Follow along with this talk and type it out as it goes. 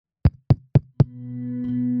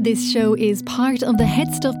This show is part of the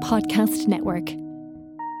Head Stuff Podcast Network.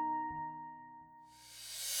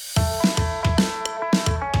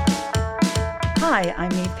 Hi, I'm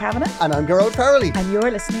Niamh Kavanagh. And I'm Gerard Farrelly. And you're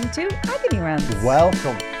listening to Agony Rants.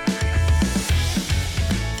 Welcome.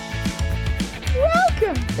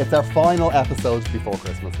 Welcome. It's our final episode before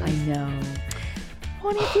Christmas. I know.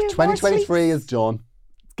 What do you do? 2023 is done.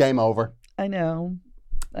 It's game over. I know.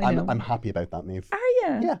 I'm happy about that, Niamh. Are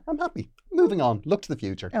you? Yeah, I'm happy. Moving on. Look to the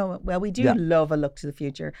future. Oh, well, we do love a look to the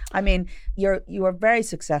future. I mean, you were very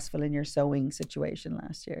successful in your sewing situation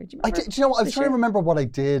last year. Do you remember? Do you know what? I was trying to remember what I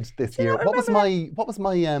did this year. What was my you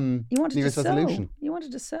wanted New Year's to resolution? Sew. You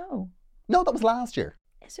wanted to sew. No, that was last year.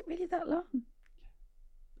 Is it really that long?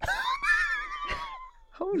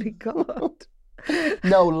 Holy God.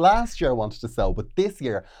 No, last year I wanted to sew, but this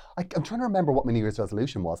year, I'm trying to remember what my New Year's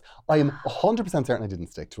resolution was. I am 100% certain I didn't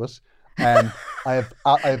stick to it. I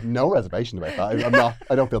have no reservation about that.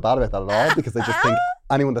 I don't feel bad about that at all, because I just think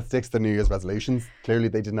anyone that sticks to New Year's resolutions, clearly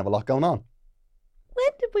they didn't have a lot going on. When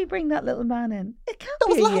did we bring that little man in? It can't That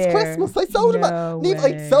be was last Christmas. I sewed him.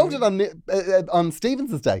 I sewed it on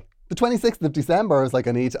Stephen's Day. The 26th of December, I was like,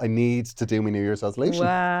 I need to do my New Year's resolution.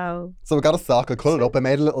 Wow. So I got a sock, I cut it up, I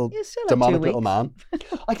made a little demonic little man.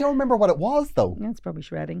 I can't remember what it was though. Yeah, it's probably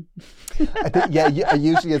shredding. I think, I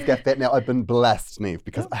usually just get fit now. I've been blessed, Niamh,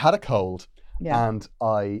 because I had a cold and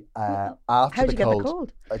after How'd the you get cold, the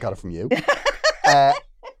cold? I got it from you.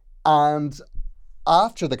 And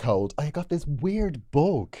after the cold, I got this weird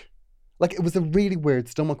bug. Like, it was a really weird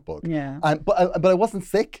stomach bug. Yeah. But I wasn't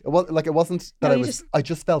sick. It wasn't that I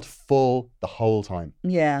just felt full the whole time.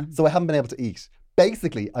 Yeah. So I haven't been able to eat.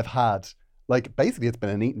 Basically, it's been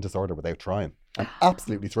an eating disorder without trying. I'm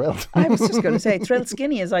absolutely thrilled. I was just going to say, thrilled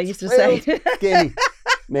skinny, as I used to say. Skinny.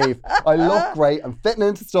 Niamh, I look great. I'm fitting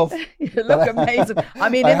into stuff. You look amazing. I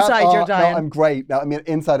mean, inside you're dying. No, I'm great. Now, I mean,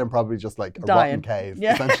 inside I'm probably just like a rotten cave,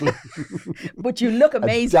 essentially. But you look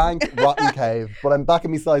amazing. A dank, rotten cave. But I'm back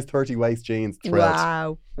in my size 30 waist jeans. Thrilled.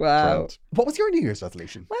 Wow. Thrilled. What was your New Year's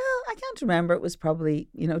resolution? Well, I can't remember. It was probably,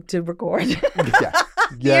 to record.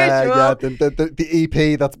 The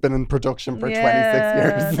EP that's been in production for 26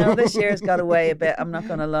 years. No, this year's got away a bit. I'm not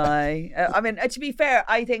going to lie. I mean, to be fair,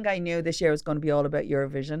 I think I knew this year was going to be all about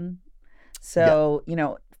Eurovision. So,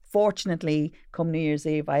 fortunately, come New Year's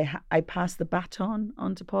Eve, I passed the baton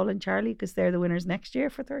on to Paul and Charlie, because they're the winners next year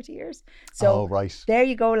for 30 years. So, there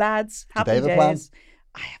you go, lads. Happy days. Plan?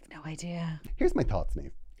 I have no idea. Here's my thoughts,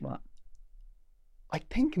 Niamh. What? I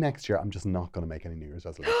think next year I'm just not going to make any New Year's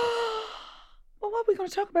resolutions. Well, what are we going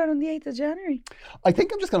to talk about on the 8th of January? I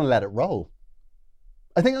think I'm just going to let it roll.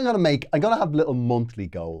 I think I'm going to have little monthly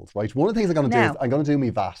goals, right? One of the things I'm going to do is I'm going to do my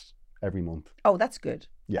VAT every month. Oh, that's good.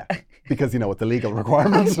 Yeah, because, it's a legal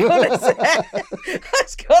requirement. I was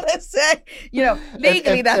going to say,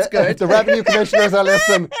 legally that's good. If the revenue commissioners are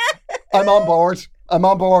listening, I'm on board.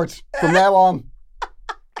 From now on,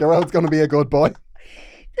 Gerard's going to be a good boy.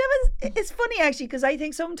 It's funny, actually, because I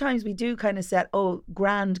think sometimes we do kind of set,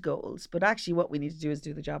 grand goals, but actually what we need to do is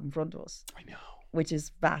do the job in front of us. I know. Which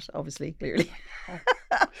is VAT, obviously, clearly. And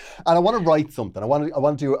I want to write something. I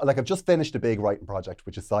want to do, I've just finished a big writing project,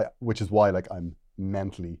 which is why I'm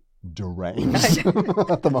mentally deranged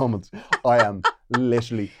at the moment. I am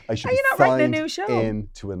literally, I should Are you be not writing a signed new show?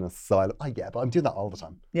 into an asylum. But I'm doing that all the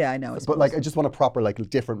time. Yeah, I know. But I just want a proper,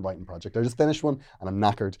 different writing project. I just finished one and I'm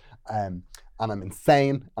knackered. And I'm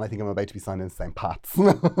insane, and I think I'm about to be signed into St. Pat's.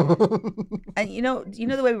 And you know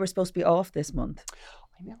the way we were supposed to be off this month?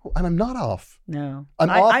 I know, and I'm not off. No.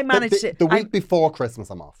 I'm off. I managed the week before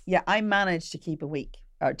Christmas, I'm off. Yeah, I managed to keep a week,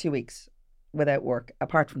 or 2 weeks, without work,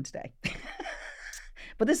 apart from today.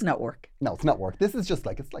 But this is not work. No, it's not work. This is just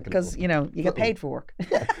because, you get paid for work.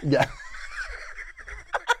 Yeah.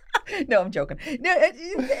 No, I'm joking. No,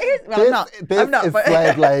 I'm not. Is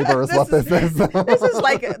slave labour is what this is. This is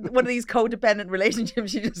like one of these codependent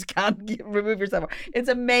relationships you just can't remove yourself from. It's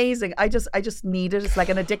amazing. I just need it. It's like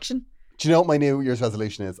an addiction. Do you know what my New Year's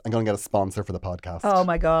resolution is? I'm going to get a sponsor for the podcast. Oh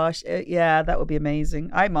my gosh. Yeah, that would be amazing.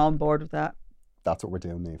 I'm on board with that. That's what we're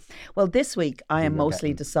doing, Niamh. Well, this week I am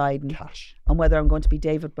mostly deciding cash on whether I'm going to be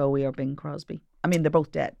David Bowie or Bing Crosby. I mean, they're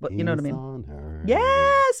both dead, but you know what I mean. On her.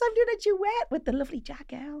 Yes, I'm doing a duet with the lovely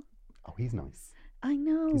Jack L. Oh, he's nice. I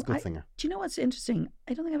know. He's a good singer. Do you know what's interesting?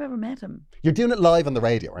 I don't think I've ever met him. You're doing it live on the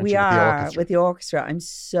radio, aren't We you? With the are orchestra. with the orchestra. I'm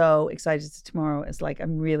so excited. Tomorrow is like,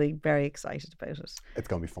 I'm really very excited about it. It's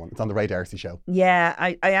going to be fun. It's on the Ray Darcy show. Yeah,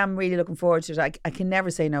 I am really looking forward to it. I can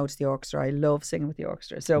never say no to the orchestra. I love singing with the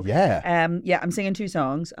orchestra. So Yeah. I'm singing 2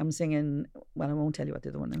 songs. I'm singing, well, I won't tell you what the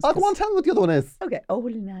other one is. Oh, go on, tell me what the other one is. Okay, Oh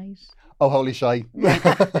Holy Night. Oh, Holy Shy.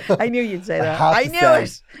 I knew you'd say that. have I to knew say-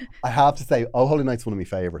 it. I have to say, Oh, Holy Night's one of my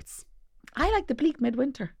favourites. I like the Bleak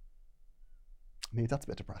Midwinter. Maybe that's a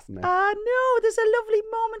bit depressing now. Ah, no, there's a lovely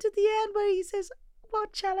moment at the end where he says,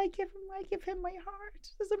 what shall I give him? I give him my heart.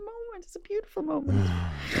 There's a moment. It's a beautiful moment.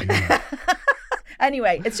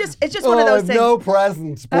 Anyway, it's just one of those I've things. no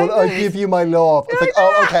present, but I give you my love. It's like,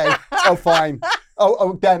 oh, okay. Oh, fine.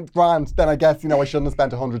 Oh, then grand. Then I guess, I shouldn't have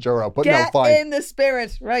spent €100. But Get no, fine. in the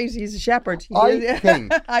spirit. Right, he's a shepherd. I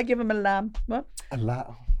think- I give him a lamb. What?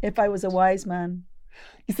 If I was a wise man.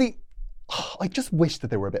 You see, I just wish that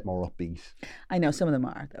they were a bit more upbeat. I know some of them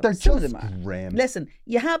are, though. They're Some of just them are. grim. Listen,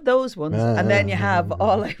 you have those ones, and then you have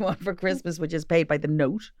All I Want for Christmas, which is paid by the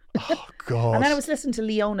note. Oh, God. And then I was listening to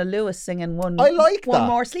Leona Lewis singing one. I like One that.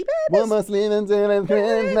 More Sleep. One more sleep until it's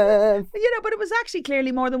Christmas. But it was actually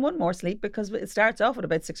clearly more than one more sleep because it starts off with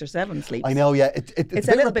about 6 or 7 sleeps. I know, yeah. It's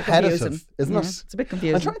a a little bit bit repetitive, confusing. isn't Yeah, it? it's a bit I'm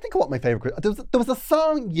confusing. trying to think of what my favourite... There was a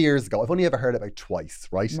song years ago, I've only ever heard it about twice,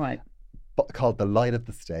 right? Right. But called The Light of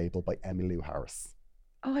the Stable by Emmylou Harris.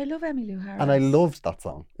 Oh, I love Emmylou Harris. And I loved that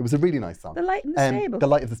song. It was a really nice song. The Light in the Stable. The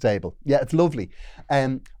Light of the Stable. Yeah, it's lovely.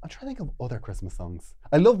 I'm trying to think of other Christmas songs.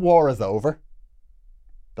 I love War Is Over.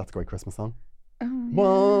 That's a great Christmas song. Oh, yeah.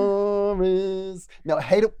 War is... No, I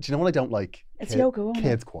hate it. Do you know what I don't like? It's Yoko Ono.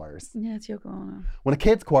 Kids' choirs. Yeah, it's Yoko Ono. When a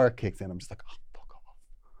kid's choir kicks in, I'm just like, oh, fuck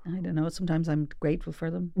I don't know. Sometimes I'm grateful for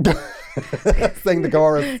them. off. Sing the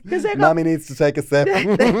chorus. 'Cause they got- Mommy needs to take a sip.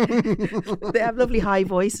 They have lovely high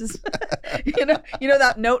voices. you know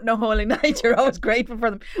that note, No Holy Night. You're always grateful for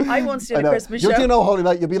them. I once did I a know. Christmas You'll show. do No Holy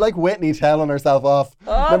Night. You'll be like Whitney telling herself off.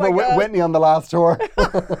 Oh, Remember my God. Whitney on the last tour?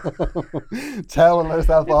 Telling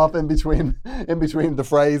herself off in between the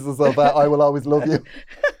phrases of I will always love you.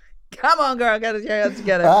 Come on, girl, get it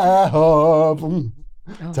together. I hope.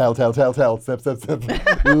 Oh. Tell, sip, sip,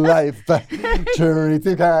 sip. Life, truly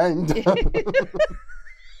too kind.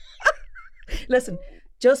 Listen,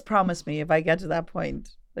 just promise me if I get to that point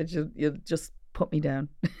that you'll just put me down.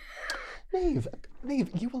 Neve,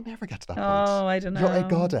 you will never get to that point. Oh, I don't know. You're a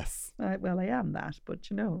goddess. Well, I am that, but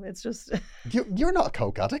it's just You're not a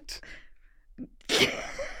coke addict. no.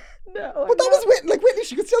 But that was Whitney. Like Whitney,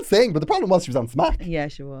 she could still sing, but the problem was she was on smack. Yeah,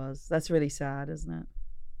 she was. That's really sad, isn't it?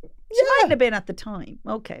 She Yeah. mightn't have been at the time.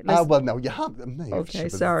 Okay. Ah, well, no, you have. Neve, Okay, she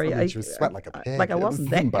was, sorry. I mean, she was sweating like a pig. Like I It was wasn't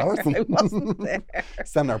there. Embarrassing. I wasn't there.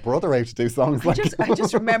 Send our brother out to do songs like I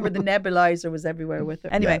just remember the nebulizer was everywhere with her.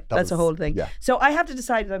 Anyway, that that's a was- whole thing. yeah. So I have to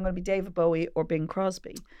decide if I'm going to be David Bowie or Bing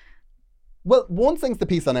Crosby. Well, one sings the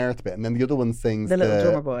Peace on Earth bit, and then the other one sings The Little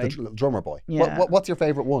Drummer Boy. The Little Drummer Boy. Yeah. What's your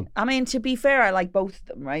favourite one? I mean, to be fair, I like both of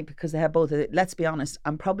them, right? Because they have both. Let's be honest,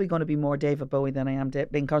 I'm probably going to be more David Bowie than I am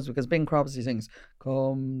Bing Crosby because Bing Crosby sings,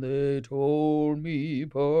 "Come, they told me,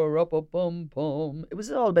 pa-ra-pa-pum-pum." It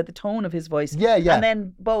was all about the tone of his voice. Yeah, yeah. And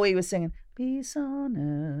then Bowie was singing, "Peace on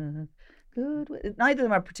earth, good." Neither of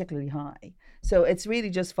them are particularly high. So it's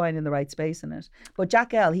really just finding the right space in it. But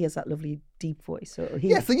Jack L, he has that lovely deep voice. So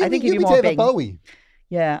he, So I think you'd he'd be more David Bing. Bowie.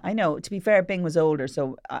 Yeah, I know. To be fair, Bing was older,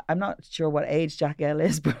 so I'm not sure what age Jack L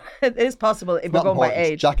is, but it is possible if we're Not going by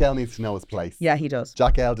important. age. Jack L needs to know his place. Yeah, he does.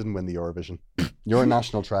 Jack L didn't win the Eurovision. You're a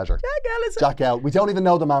national treasure. Jack L is Jack L. We don't even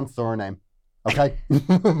know the man's surname. Okay?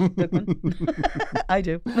 I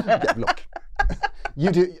do. Yeah, look.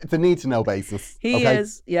 You do. It's a need to know basis. He okay?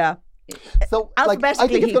 is, yeah. So, like, I Alphabetically,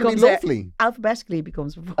 think it's he going to be comes out. lovely. Alphabetically, he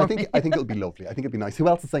becomes performing. I think it'll be lovely. I think it'll be nice. Who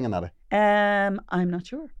else is singing at it? I'm not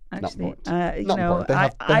sure. Actually, important. you Not know, important. They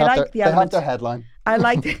have, I like the they have element. their headline. I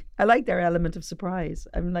like their element of surprise.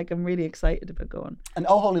 I'm really excited about going. And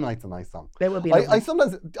Oh Holy Night's a nice song. They will be. I lovely.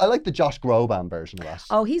 sometimes I like the Josh Groban version of that.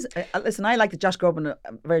 Oh, he's listen. I like the Josh Groban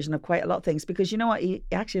version of quite a lot of things because you know what? He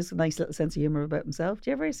actually has a nice little sense of humor about himself. Do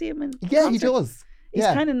you ever see him in? Yeah, he concert? does. He's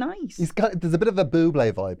yeah. kind of nice. There's a bit of a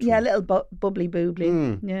Bublé vibe. To Yeah, a him. little bubbly boobly.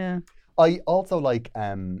 Mm. Yeah. I also like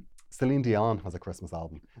Celine Dion has a Christmas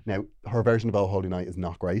album. Now her version of Oh Holy Night is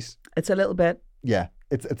not great. It's a little bit Yeah,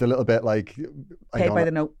 it's a little bit like paid by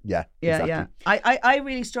the note. Yeah, Yeah, exactly. yeah. I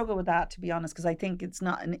really struggle with that, to be honest, because I think it's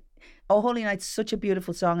not Oh Holy Night's such a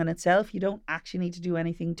beautiful song in itself. You don't actually need to do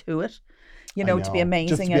anything to it, you know, to be amazing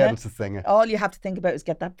just to be in able it. to sing it. All you have to think about is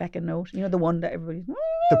get that feckin' note. You know, the one that everybody.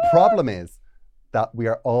 The problem is that we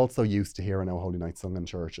are also used to hearing Oh Holy Night sung in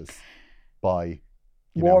churches by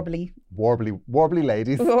you know, Warbly. warbly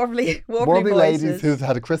ladies. Warbly Warbly ladies voices. who've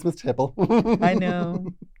had a Christmas tipple. I know.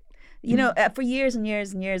 You know, for years and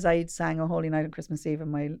years and years, I sang a Holy Night on Christmas Eve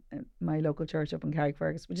in my local church up in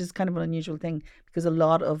Carrickfergus, which is kind of an unusual thing because a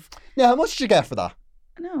lot of... Yeah, how much did you get for that?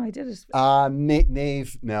 No, I did it.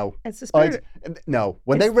 Nave, no. It's the spirit. No.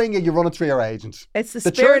 When they ring you, you run it through your agent. It's the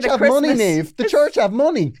The spirit church of have Christmas. money, Nave. The church have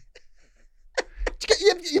money. Have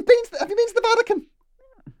you been to the Vatican?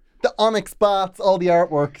 The onyx baths, all the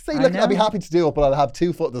artwork. Say, I look, I'll be know. happy to do it, but I'll have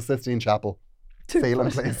 2 foot of the Sistine Chapel. 2 Ceiling,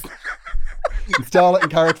 foot. please. Install it in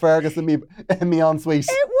Carrickfergus in me ensuite.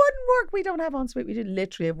 It wouldn't work. We don't have ensuite. We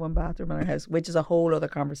literally have one bathroom in our house, which is a whole other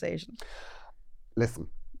conversation. Listen,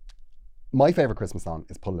 my favourite Christmas song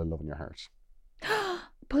is Put a Little Love in Your Heart.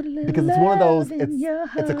 Put a little Because it's one of those, love in your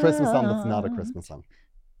it's a Christmas song that's not a heart. Christmas song.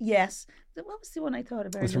 Yes. What was the one I thought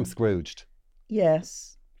about? It was from Scrooged,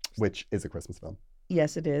 Yes. which is a Christmas film.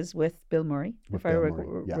 Yes, it is with Bill Murray, With if I Bill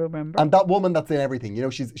Murray, yeah. remember. And that woman that's in everything, you know,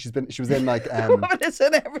 she was in like But it's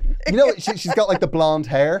in everything. you know, she's got like the blonde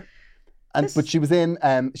hair, and This- but she was in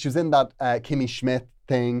that Kimmy Schmidt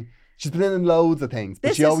thing. She's been in loads of things, but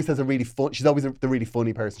This she is- always has a really fun. She's always the really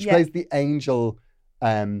funny person. She Yeah. plays the angel,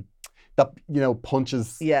 that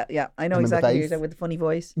punches. Yeah, I know him in the exactly what you're face. saying, with the funny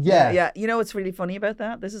voice. Yeah. You know what's really funny about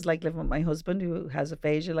that? This is like living with my husband who has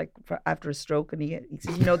aphasia, like after a stroke, and he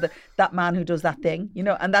says, you know, that man who does that thing, you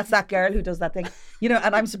know, and that's that girl who does that thing, you know,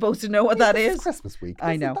 and I'm supposed to know what that This is. Christmas week.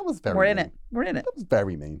 I know. That was very. We're in mean. it. We're in it. That was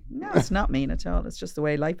very mean. No, it's not mean at all. It's just the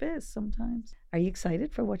way life is sometimes. Are you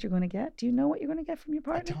excited for what you're going to get? Do you know what you're going to get from your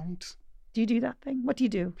I partner? don't. Do you do that thing? What do you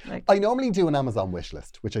do? Like, I normally do an Amazon wish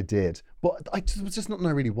list, which I did, but it was just nothing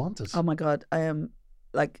I really wanted. oh my God, I am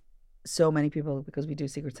like so many people, because we do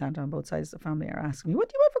Secret Santa on both sides of the family, are asking me, what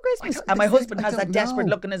do you want for Christmas? don't- And my it's like, husband I has that don't desperate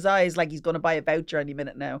know. look in his eyes like he's going to buy a voucher any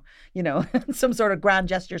minute now. You know, some sort of grand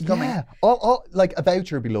gesture's coming. Yeah, all like a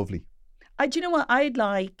voucher would be lovely. Do you know what I'd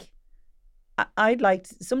like?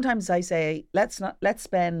 Sometimes I say, let's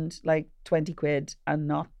spend like 20 quid and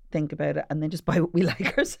not think about it, and then just buy what we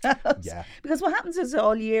like ourselves. Yeah. Because what happens is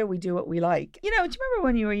all year we do what we like. You know, do you remember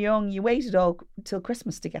when you were young, you waited all till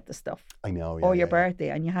Christmas to get the stuff, I know. Yeah, or your yeah, birthday,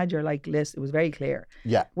 and you had your like list. It was very clear.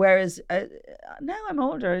 Yeah. Whereas now I'm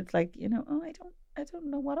older, it's like, you know, I don't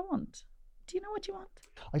know what I want. Do you know what you want?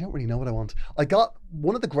 I don't really know what I want. I got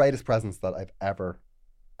one of the greatest presents that I've ever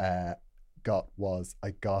got was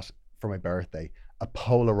I got for my birthday a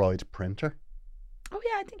Polaroid printer. Oh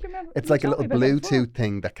yeah, I think you remember. It's you like a told little me about that before. Bluetooth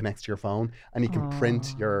thing that connects to your phone, and you can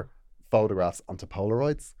print your photographs onto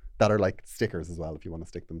Polaroids that are like stickers as well if you want to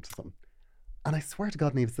stick them to something. And I swear to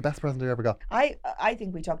God, Neve, it's the best present I ever got. I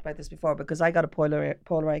think we talked about this before, because I got a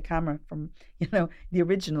Polaroid camera from, you know, the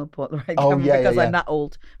original Polaroid Oh, camera, yeah, because yeah, I'm yeah. that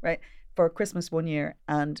old, right? For Christmas one year,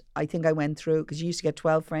 and I think I went through, because you used to get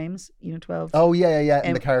 12 frames, you know, 12 Oh yeah,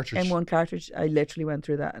 in the cartridge. in one cartridge. I literally went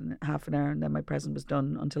through that in half an hour, and then my present was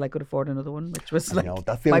done until I could afford another one, which was I like know,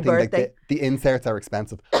 that's the my only thing. Like birthday. the inserts are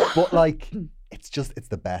expensive, but like it's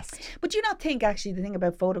the best. But do you not think, actually, the thing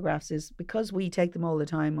about photographs is, because we take them all the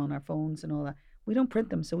time on our phones and all that, we don't print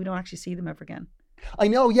them, so we don't actually see them ever again. I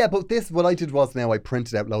know, yeah, but what I did was now I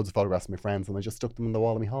printed out loads of photographs of my friends and I just stuck them on the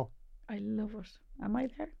wall of my hall. I love it. Am I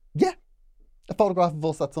there? Yeah, a photograph of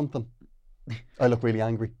us at something. I look really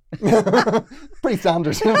angry. Pretty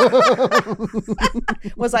standard.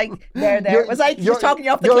 Was I there? Was I just talking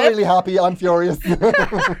you off the You're cliff? really happy. I'm furious.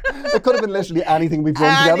 It could have been literally anything we've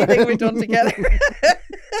done together. Anything we've done together.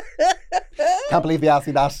 Can't believe you asked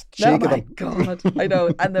me that. Oh Cheek of my them. God, I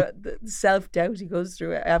know. And the self-doubt he goes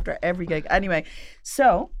through after every gig. Anyway,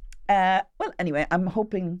 so, anyway, I'm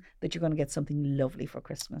hoping that you're going to get something lovely for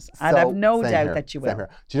Christmas. And I've no same doubt here, that you same will. here.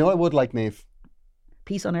 Do you know what I would like, Neve?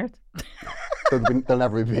 Peace on earth. There'll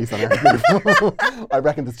never be peace on earth. Neve. I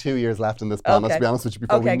reckon there's 2 years left in this planet, Okay. to be honest with you,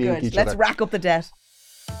 before Okay, we nuke good. each Let's other. rack up the debt.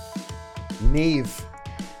 Neve,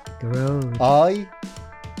 The road. I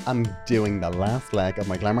am doing the last leg of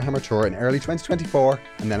my Glamour Hammer tour in early 2024,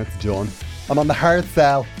 and then it's done. I'm on the hard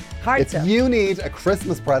sell. Hard If sell. you need a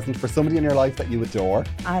Christmas present for somebody in your life that you adore,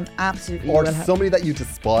 I'm absolutely. or you will have, somebody that you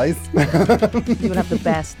despise, you will have the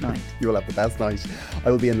best night. you will have the best night.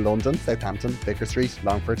 I will be in London, Southampton, Baker Street,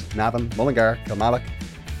 Longford, Navan, Mullingar, Kilmallock,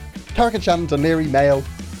 Carrick-on-Shannon, Dunleary, Mayo,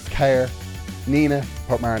 Cahir, Nina,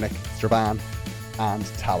 Portmarnock, Strabane, and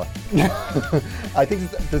Tala. I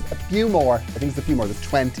think there's a few more. There's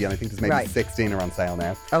 20, and I think there's maybe Right. 16 are on sale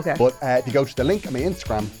now. Okay. But if you go to the link on my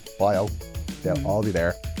Instagram bio, they'll all be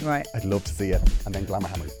there. Right. I'd love to see it. And then Glamour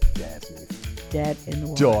Hammer is dead. Dead in the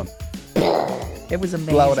water. Done. It was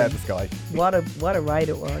amazing. Blow it out of the sky. What a ride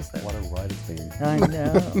it was. Though. What a ride it's been. I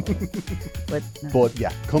know. But no. But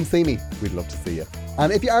yeah, come see me. We'd love to see you.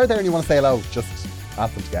 And if you are there and you want to say hello, just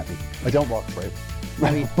Ask them to get me. I don't walk through.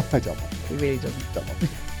 I mean, I don't walk. he really doesn't. Don't walk.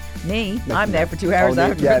 Me, No, I'm no. there for 2 hours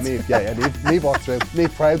Niamh, afterwards. Niamh walks through.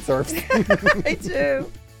 Niamh proud surfs. I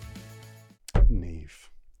do. Niamh,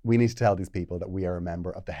 we need to tell these people that we are a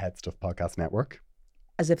member of the Head Stuff Podcast Network.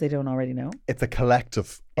 As if they don't already know. It's a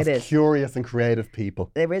collective of It is. curious and creative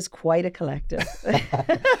people. There is quite a collective.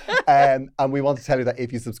 And we want to tell you that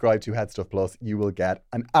if you subscribe to Head Stuff Plus, you will get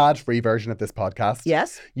an ad-free version of this podcast.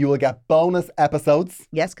 Yes. You will get bonus episodes.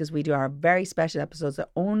 Yes, because we do our very special episodes that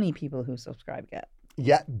only people who subscribe get.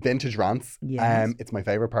 Yeah, vintage rants. Yes. It's my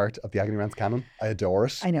favourite part of the Agony Rants canon. I adore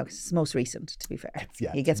it. I know, 'cause it's most recent, to be fair.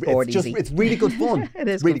 He gets it's bored just, easy. It's really good fun. It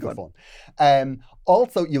is really good good fun.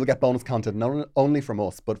 Also, you will get bonus content not only from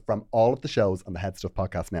us, but from all of the shows on the Head Stuff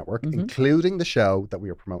Podcast Network, Mm-hmm. including the show that we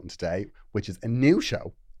are promoting today, which is a new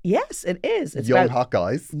show, Yes, it is. It's Young about Hot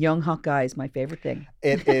Guys. young hot guys, my favourite thing.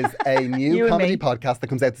 It is a You new and comedy me. podcast that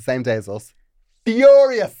comes out the same day as us.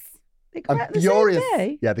 Furious! They come I'm out on the furious. same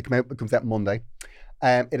day. Yeah, it comes out Monday.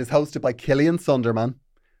 It is hosted by Killian Sunderman,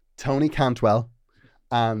 Tony Cantwell,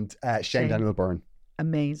 and Shane Shane. Daniel Byrne.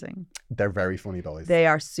 Amazing. They're very funny boys. They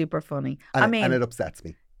are super funny. and it upsets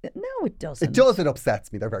me. No, it doesn't. It does. It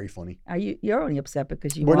upsets me. They're very funny. Are you're only upset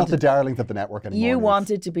because you We're not the wanted, darlings of the network anymore. you Niamh.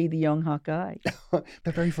 wanted to be the young hot guy.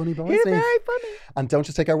 They're very funny boys. You're Niamh. very funny. And don't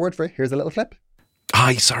just take our word for it. Here's a little clip.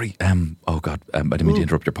 Hi, sorry. Oh God, I didn't mean to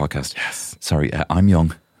interrupt your podcast. Yes. Sorry, I'm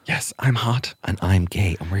young. Yes, I'm hot and I'm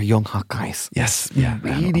gay and we're young hot guys. Yes, yeah.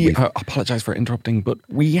 Really apologise for interrupting, but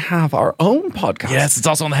we have our own podcast. Yes, it's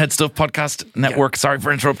also on the Head Stuff Podcast Network. Sorry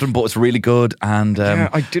for interrupting, but it's really good. And Yeah,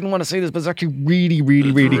 I didn't want to say this, but it's actually really,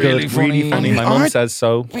 really, really Really good. funny. Really funny. And My we mum are- says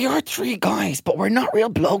so. We are three guys, but we're not real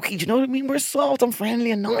blokey. Do you know what I mean? We're soft and friendly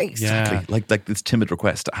and nice. exactly, like this timid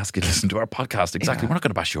request to ask you to listen to our podcast. Exactly. We're not going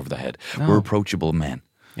to bash you over the head. We're approachable men.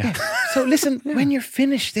 Yeah. So listen, when you're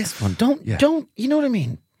finished this one, don't, you know what I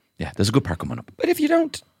mean? Yeah, there's a good part coming up. But if you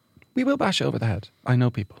don't, we will bash you over the head. I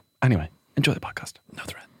know people. Anyway, enjoy the podcast. No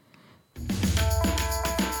threat.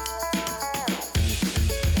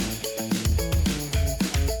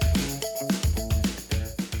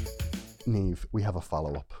 Niamh, we have a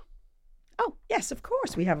follow-up. Oh, yes, of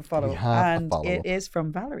course we have a follow-up. We have a and follow-up. it is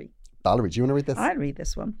from Valerie. Valerie, do you want to read this? I'll read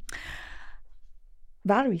this one.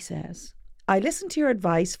 Valerie says, I listened to your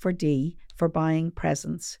advice for Dee for buying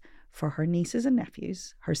presents for her nieces and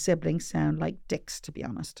nephews. Her siblings sound like dicks, to be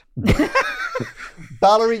honest.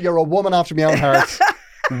 Valerie, you're a woman after my own heart.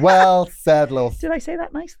 Well said, love. Did I say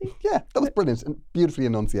that nicely? Yeah, that was brilliant and beautifully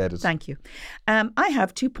enunciated. Thank you. I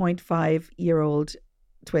have 2.5-year-old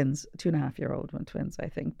twins, 2.5-year-old twins, I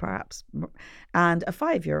think, perhaps, and a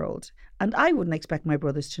 5-year-old. And I wouldn't expect my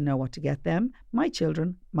brothers to know what to get them. My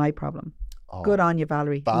children, my problem. Oh, Good on you,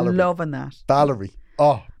 Valerie. Valerie. Loving that. Valerie.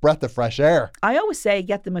 Oh, breath of fresh air. I always say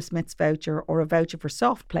get them a Smith's voucher or a voucher for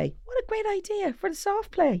soft play. What a great idea for the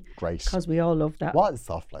soft play. Great. Because we all love that. What is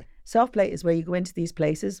soft play? Soft play is where you go into these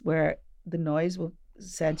places where the noise will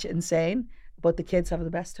send you insane, but the kids have the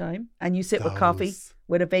best time. And you sit with coffee Those.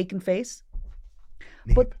 with a vacant face.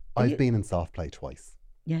 Niamh, But I've you- been in soft play twice,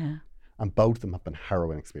 Yeah. and both of them have been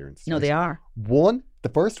harrowing experiences. No, right? they are. The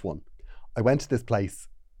first one, I went to this place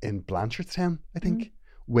in Blanchardstown, I think,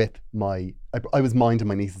 with I was minding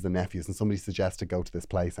my nieces and nephews, and somebody suggested go to this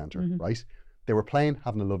play centre, right? They were playing,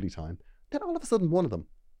 having a lovely time. Then all of a sudden, one of them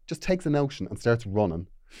just takes a notion and starts running.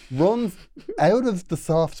 Runs out of the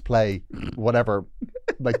soft play, whatever,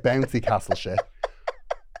 like bouncy castle shit.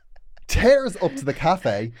 Tears up to the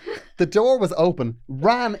cafe. The door was open,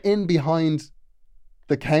 ran in behind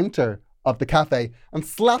the counter of the cafe and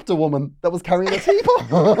slapped a woman that was carrying a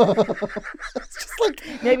teapot. It's just like,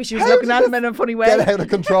 Maybe she was how looking did at them this in a funny way. get out of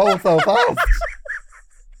control so fast.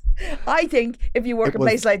 I think if you work It a was-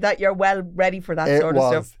 place like that, you're well ready for that It sort of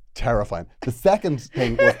was stuff. terrifying. The second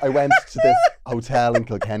thing was I went to this hotel in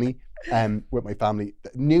Kilkenny with my family,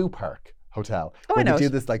 the New Park Hotel, Oh, I where know they do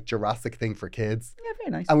it. this like Jurassic thing for kids. Yeah,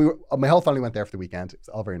 very nice. And my whole family went there for the weekend. It was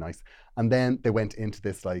all very nice. And then they went into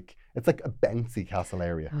this it's like a bouncy castle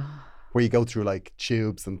area where you go through like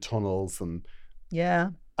tubes and tunnels and Yeah.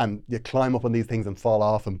 you climb up on these things and fall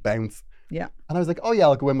off and bounce. Yeah. And I was like, oh yeah,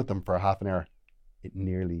 I'll go in with them for half an hour. It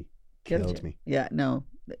nearly Killed killed you. me. Yeah, no.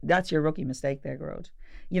 That's your rookie mistake there, Gerard.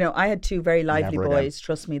 You know, I had two very lively Never again. boys.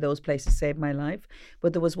 Trust me, those places saved my life.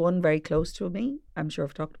 But there was one very close to me. I'm sure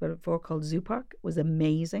I've talked about it before, called Zoo Park. It was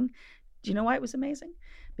amazing. Do you know why it was amazing?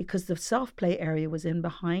 Because the soft play area was in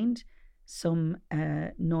behind some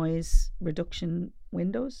noise reduction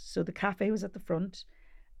windows. So the cafe was at the front,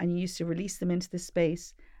 and you used to release them into the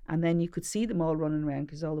space, and then you could see them all running around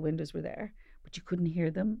because all the windows were there, but you couldn't hear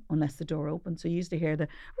them unless the door opened. So you used to hear the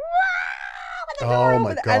Oh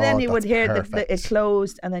my God, And then you would that's hear perfect. it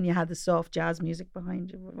closed, and then you had the soft jazz music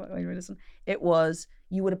behind you when you were listening. It was,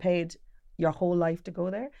 you would have paid your whole life to go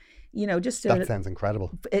there. You know, just to, That sounds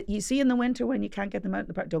incredible. you see in the winter when you can't get them out in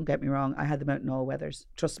the park. Don't get me wrong, I had them out in all weathers.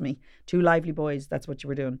 Trust me, 2 lively boys, that's what you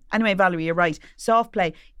were doing. Anyway, Valerie, you're right. Soft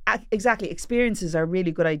play, exactly. Experiences are a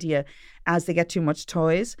really good idea as they get too much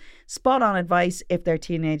toys. Spot on advice if they're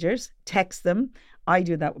teenagers. Text them. I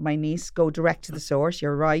do that with my niece. Go direct to the source.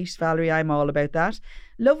 You're right, Valerie. I'm all about that.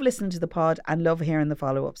 Love listening to the pod and love hearing the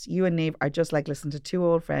follow-ups. You and Niamh are just like listening to 2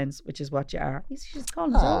 old friends, which is what you are. She's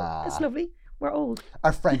calling us old. That's lovely. We're old.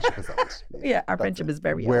 Our friendship is old. Yeah, our friendship is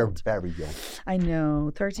very We're old. very young. I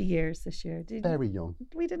know, 30 years this year. Very young.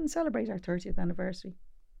 We didn't celebrate our 30th anniversary.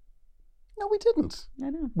 No, we didn't.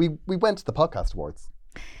 I know. We went to the podcast awards.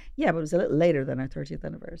 Yeah, but it was a little later than our 30th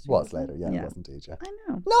anniversary. Was wasn't later, it? yeah, it was indeed, yeah. I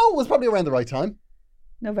know. No, it was probably around the right time.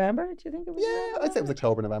 November, do you think it was? Yeah, I'd say it was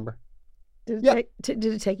October, November. Did it, yeah. did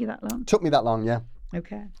it take you that long? Took me that long, yeah,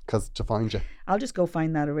 Okay. because to find you. I'll just go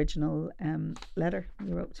find that original letter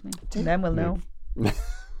you wrote to me. And then we'll know.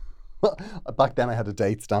 Back then I had a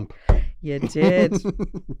date stamp. You did.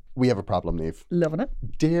 We have a problem, Niamh. Loving it.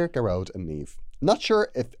 Dear Garode and Niamh, not sure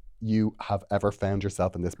if you have ever found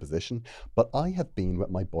yourself in this position, but I have been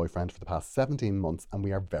with my boyfriend for the past 17 months and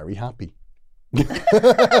we are very happy.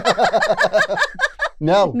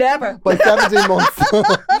 No. Never. By 17 months.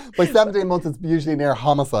 By 17 months, it's usually near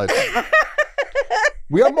homicide.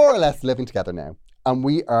 We are more or less living together now, and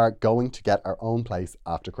we are going to get our own place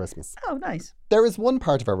after Christmas. Oh, nice. There is one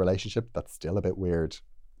part of our relationship that's still a bit weird.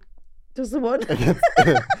 Just the one.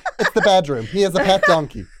 It's the bedroom. He has a pet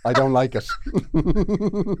donkey. I don't like it.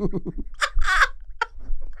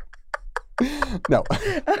 No.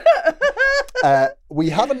 We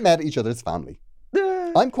haven't met each other's family.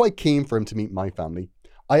 I'm quite keen for him to meet my family.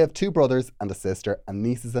 I have 2 brothers and a sister and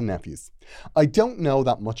nieces and nephews. I don't know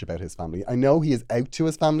that much about his family. I know he is out to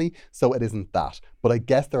his family, so it isn't that. But I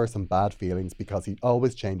guess there are some bad feelings because he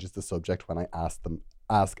always changes the subject when I ask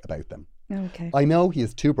about them. Okay. I know he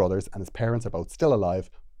has 2 brothers and his parents are both still alive,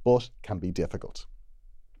 but can be difficult.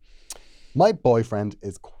 My boyfriend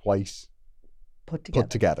is quite Put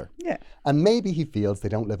together. Yeah. and maybe he feels they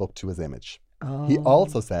don't live up to his image. Oh. He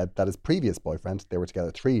also said that his previous boyfriend, they were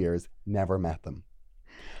together 3 years, never met them.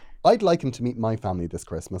 I'd like him to meet my family this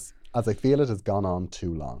Christmas, as I feel it has gone on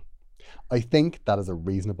too long. I think that is a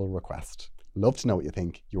reasonable request. Love to know what you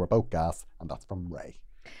think. You are both gas, and that's from Ray.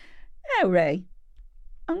 Now, Ray,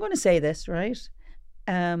 I'm going to say this, right?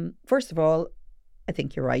 First of all, I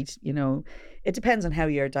think you're right. You know, it depends on how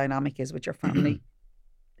your dynamic is with your family.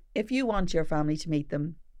 If you want your family to meet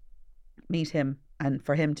them, meet him, and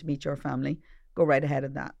for him to meet your family, go right ahead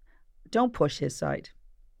of that. Don't push his side.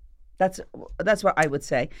 That's what I would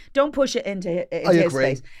say. Don't push it into his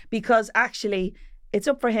face, because actually it's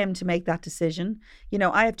up for him to make that decision. You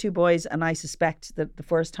know, I have 2 boys, and I suspect that the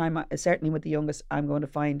first time, certainly with the youngest, I'm going to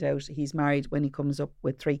find out he's married when he comes up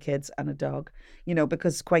with 3 kids and a dog, you know,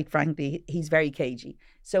 because quite frankly, he's very cagey.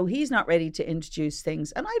 So he's not ready to introduce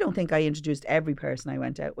things. And I don't think I introduced every person I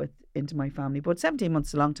went out with into my family, but 17 months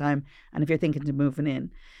is a long time. And if you're thinking of moving in,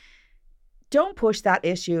 don't push that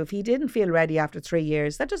issue. If he didn't feel ready after 3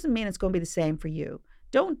 years, that doesn't mean it's going to be the same for you.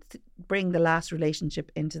 Don't bring the last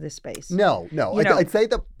relationship into this space. No. You know- I'd say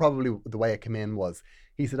that probably the way it came in was,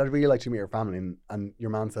 he said, I'd really like to meet your family. And your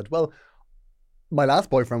man said, well, my last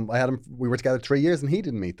boyfriend, we were together 3 years and he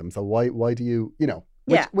didn't meet them. So why do you, you know,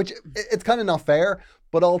 which it's kind of not fair,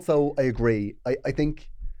 but also I agree. I think...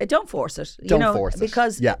 Don't force it. Don't force it.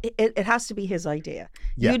 Because Yeah. it has to be his idea.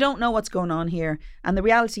 Yeah. You don't know what's going on here. And the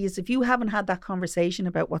reality is, if you haven't had that conversation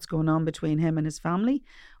about what's going on between him and his family,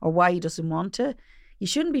 or why he doesn't want to, you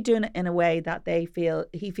shouldn't be doing it in a way that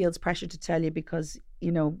he feels pressure to tell you because he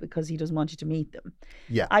doesn't want you to meet them.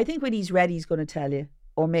 Yeah. I think when he's ready, he's going to tell you,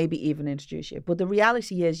 or maybe even introduce you. But the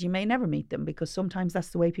reality is, you may never meet them, because sometimes that's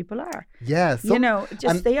the way people are. Yeah.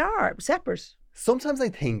 They are separate. Sometimes I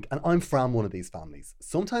think, and I'm from one of these families,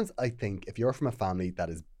 sometimes I think if you're from a family that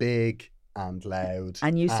is big and loud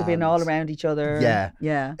And used to being all around each other. Yeah.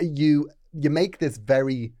 Yeah. You make this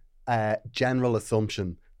very general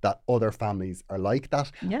assumption that other families are like that.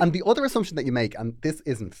 Yeah. And the other assumption that you make, and this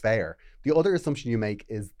isn't fair, the other assumption you make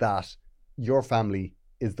is that your family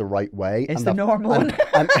is the right way. It's and the that, normal one.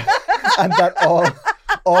 and that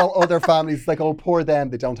all other families, like, oh, poor them,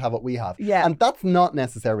 they don't have what we have. Yeah. And that's not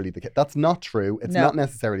necessarily the case. That's not true. It's No. not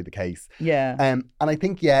necessarily the case. Yeah. And I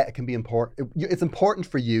think, it can be important. It's important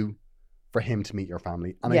for you, for him to meet your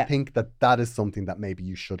family. And Yeah. I think that is something that maybe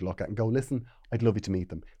you should look at and go, listen, I'd love you to meet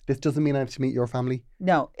them. This doesn't mean I have to meet your family.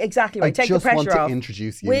 No, exactly right. I Take just the want pressure to off.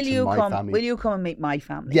 introduce you Will to you my come? family. Will you come and meet my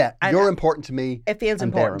family? Yeah, And you're important to me. it feels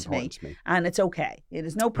and they're important to me, to me. and it's okay.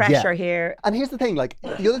 There's no pressure here. And here's the thing, like,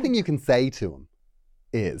 the other thing you can say to him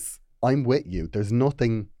is, I'm with you. There's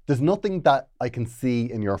nothing that I can see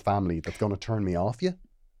in your family that's going to turn me off you.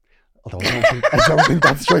 Although I don't think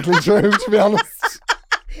that's strictly true, to be honest.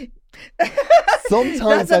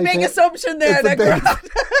 Sometimes That's a big assumption there. it's a That big- Grant.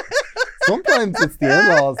 Sometimes it's the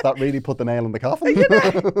in-laws that really put the nail in the coffin.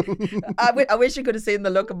 I wish you could have seen the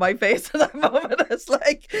look of my face at that moment. It's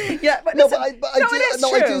like, yeah, but No, listen, but I it is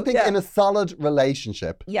do true. think Yeah. in a solid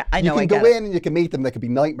relationship, Yeah, I know. you I can get go it. in and you can meet them. They could be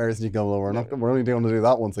nightmares, and you go, "Well, we're only going to do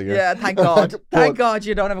that once a year." Yeah, thank God. But- Thank God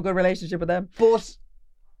you don't have a good relationship with them. But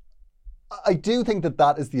I do think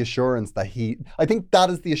that is the assurance that he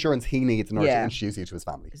needs in order to Yeah. introduce you to his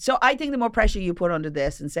family. So I think the more pressure you put under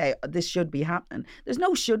this and say, this should be happening. There's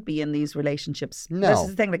no should be in these relationships. No. This is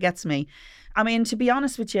the thing that gets me. I mean, to be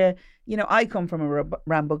honest with you, I come from a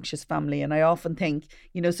rambunctious family, and I often think,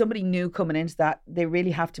 somebody new coming into that, they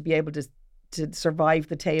really have to be able to survive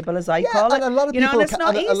the table, as I call it. And a lot of people, and it's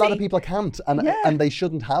not a lot of easy. people can't, and Yeah. and they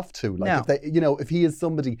shouldn't have to. Like No. if they, if he is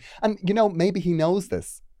somebody, and maybe he knows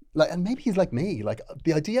this. Like, and maybe he's like me. Like,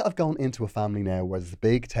 the idea of going into a family now where there's a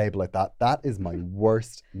big table like that is my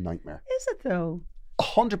worst nightmare. Is it though?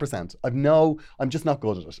 100%. I'm just not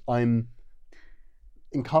good at it. I'm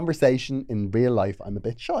in conversation in real life. I'm a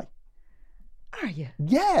bit shy. Are you?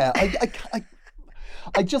 Yeah,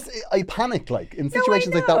 I panic, like, in No, I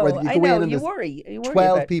situations like that where know, you I go know, in and you there's worry. You worry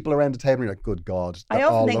 12 about- people around the table and you're like, good God, I they're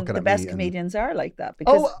all often think looking the at best me. comedians are like that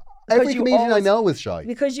because Every you comedian always- I know is shy.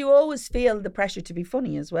 because you always feel the pressure to be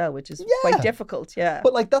funny as well, which is Yeah. quite difficult. Yeah.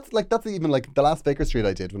 But that's even like the last Baker Street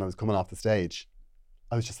I did when I was coming off the stage.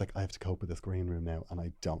 I was just like, I have to cope with this green room now, and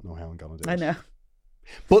I don't know how I'm gonna do it. I know.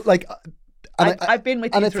 But like, I've been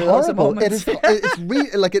with and you it's through those horrible. moments. It's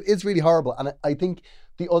really like it is really horrible. And I think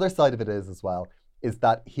the other side of it is as well is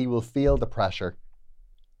that he will feel the pressure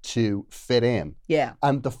to fit in. Yeah.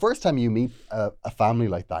 And the first time you meet a family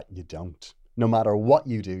like that, you don't. No matter what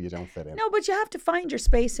you do, you don't fit in. No, but you have to find your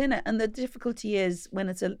space in it. And the difficulty is when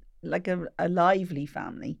it's a lively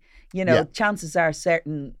family, Yeah. chances are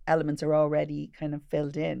certain elements are already kind of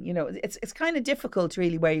filled in. It's kind of difficult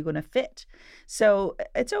really where you're going to fit. So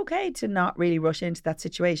it's okay to not really rush into that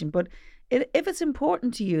situation. But if it's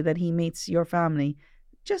important to you that he meets your family,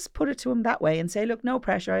 just put it to him that way and say, look, no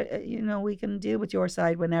pressure. We can deal with your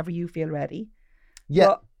side whenever you feel ready. Yeah.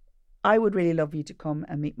 But I would really love you to come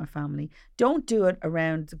and meet my family. Don't do it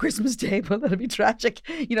around the Christmas table. That'd be tragic.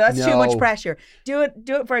 That's too much No. pressure. Do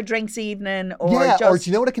it for a drinks evening or yeah, just or do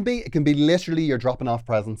you know what it can be? It can be literally you're dropping off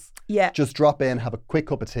presents. yeah. Just drop in, have a quick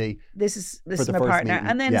cup of tea. This is for the my first partner, meeting.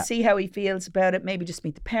 and then Yeah. see how he feels about it. Maybe just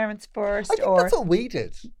meet the parents first, I think or that's what we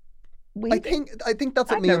did. I think that's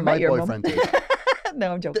what I've me never and met my your mum. boyfriend did.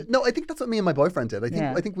 No, I'm joking. No, I think that's what me and my boyfriend did.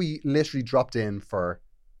 Yeah. I think we literally dropped in for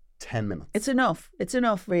 10 minutes. It's enough. It's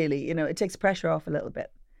enough, really. It takes pressure off a little bit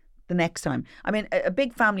the next time. I mean, a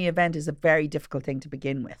big family event is a very difficult thing to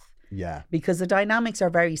begin with. Yeah. Because the dynamics are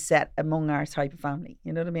very set among our type of family.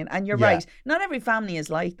 You know what I mean? And you're Yeah. right. Not every family is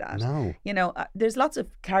like that. No. There's lots of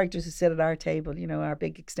characters who sit at our table, our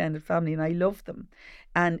big extended family, and I love them.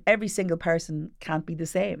 And every single person can't be the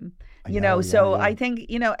same. I know, So yeah. I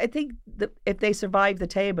think that if they survive the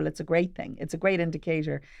table, it's a great thing. It's a great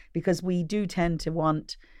indicator because we do tend to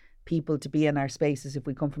want people to be in our spaces if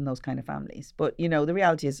we come from those kind of families. But, the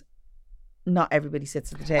reality is not everybody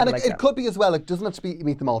sits at the table And like it that. could be as well, it doesn't have to be you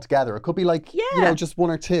meet them all together. It could be like, Yeah. just one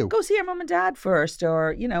or two. Go see your mum and dad first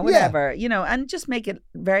or, whatever, and just make it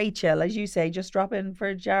very chill. As you say, just drop in for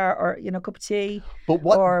a jar or, a cup of tea But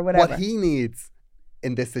what, or whatever. what he needs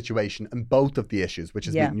in this situation, and both of the issues, which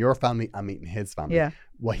is Yeah. meeting your family and meeting his family, Yeah.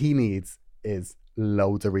 what he needs is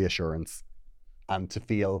loads of reassurance and to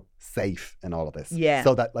feel safe in all of this. Yeah.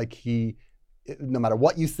 So that no matter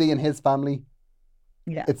what you see in his family,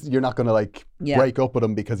 Yeah. you're not going to Yeah. break up with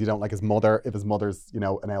him because you don't like his mother, if his mother's, an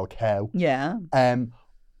old cow. Yeah. And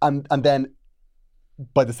then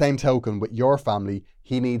by the same token with your family,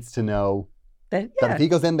 he needs to know that if he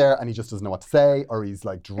goes in there and he just doesn't know what to say, or he's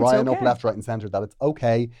like drying up okay. left, right and centre, that it's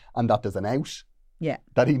okay and that there's an out. Yeah.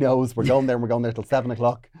 That he knows we're going there and we're going there till 7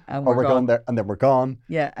 o'clock. And or we're we're going gone. there and then we're gone.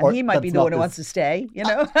 Yeah. Or And he might be that's the not one who this- wants to stay,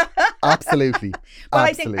 Absolutely. But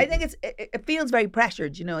Absolutely. I think it feels very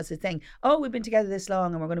pressured, it's a thing. Oh, we've been together this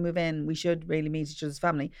long and we're going to move in. We should really meet each other's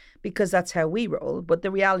family because that's how we roll. But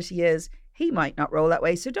the reality is he might not roll that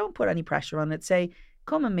way. So don't put any pressure on it. Say,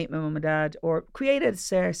 come and meet my mum and dad, or create a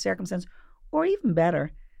circumstance, or even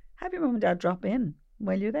better, have your mum and dad drop in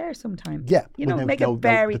while you're there sometime. Yeah. You well, know, no, make no, it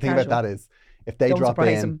very The thing casual. about that is, if they Don't drop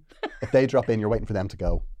surprise in, them. you're waiting for them to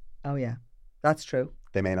go. Oh, yeah. That's true.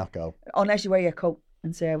 They may not go. Unless you wear your coat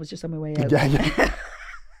and say, I was just on my way out. Yeah.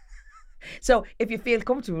 So if you feel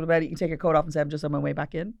comfortable about it, you can take your coat off and say, I'm just on my way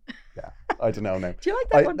back in. Yeah. I don't know now. Do you like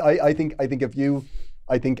that one?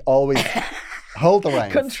 I think always hold the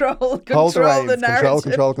reins. Control Hold the reins. the narrative.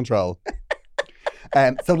 Control.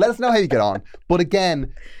 So let us know how you get on. But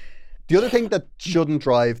again, the other thing that shouldn't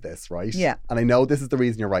drive this, right? Yeah. And I know this is the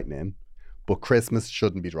reason you're writing in, but Christmas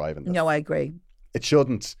shouldn't be driving this. No, I agree. It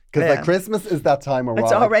shouldn't. Because Yeah. like Christmas is that time where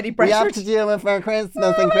It's we're already like, we have pressured. to do it for Christmas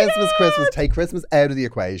and Christmas. Take Christmas out of the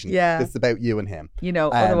equation. Yeah. It's about you and him. You know,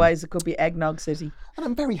 otherwise it could be Eggnog City. And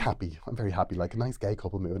I'm very happy. Like a nice gay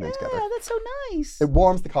couple moving in together. Yeah, that's so nice. It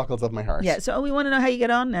warms the cockles of my heart. Yeah, so we want to know how you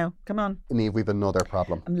get on now. Come on. Niamh, we've another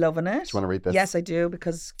problem. I'm loving it. Do you want to read this? Yes, I do,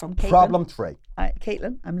 because from Caitlin. Problem 3.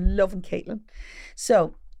 Caitlin. I'm loving Caitlin.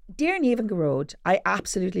 So, dear Niamh and Garode, I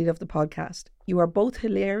absolutely love the podcast. You are both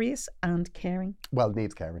hilarious and caring. Well,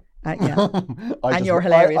 Niamh's caring. Yeah. And you're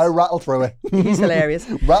hilarious. I rattle through it. He's hilarious.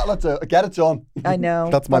 Rattle it to get it done. I know.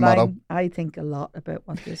 That's my but motto. I think a lot about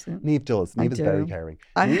what they're saying. Niamh does. Niamh is very do. caring.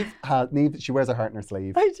 I- Niamh, she wears her heart in her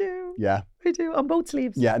sleeve. I do. Yeah. I do. On both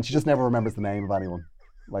sleeves. Yeah, and she just never remembers the name of anyone.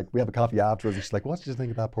 Like, we have a coffee afterwards and she's like, what did you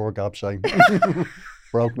think of that poor gobshite?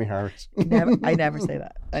 Broke me heart. I never say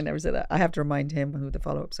that. I have to remind him who the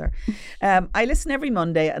follow-ups are. I listen every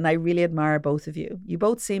Monday and I really admire both of you. You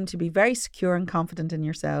both seem to be very secure and confident in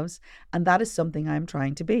yourselves, and that is something I'm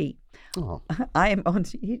trying to be. Oh. I am on.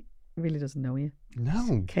 He really doesn't know you.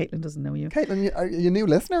 No. Caitlin doesn't know you. Caitlin, are you a new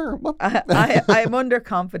listener? Or what? I am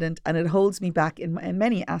underconfident and it holds me back in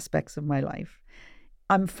many aspects of my life.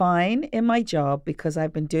 I'm fine in my job because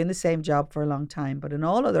I've been doing the same job for a long time, but in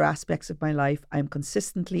all other aspects of my life, I'm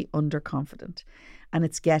consistently underconfident and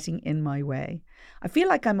it's getting in my way. I feel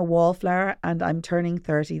like I'm a wallflower and I'm turning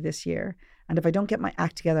 30 this year. And if I don't get my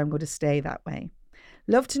act together, I'm going to stay that way.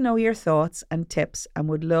 Love to know your thoughts and tips and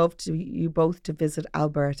would love you both to visit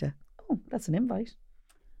Alberta. Oh, that's an invite.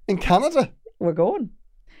 In Canada? We're going.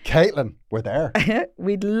 Caitlin, we're there.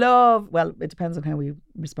 We'd love, well, it depends on how we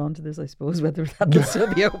respond to this, I suppose, whether that will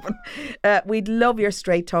still be open. We'd love your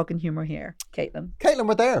straight talking humour here, Caitlin. Caitlin,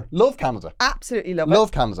 we're there. Love Canada. Absolutely love it.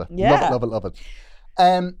 Love Canada. Yeah. Love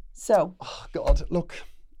it. So, Oh, God, look,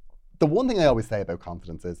 the one thing I always say about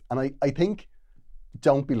confidence is, and I think,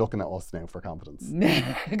 don't be looking at us now for confidence.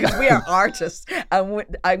 because we are artists and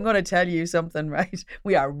I'm going to tell you something, right?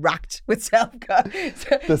 We are racked with self-doubt.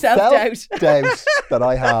 The self-doubt that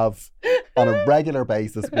I have on a regular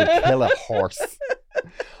basis will kill a horse.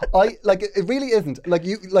 It really isn't.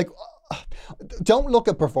 Don't look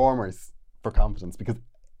at performers for confidence because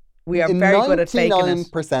we are very good at faking it.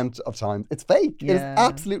 99% of times it's fake. Yeah. It is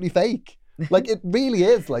absolutely fake. It really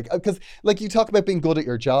is. Because you talk about being good at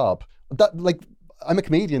your job. I'm a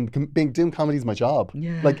comedian. Doing comedy is my job.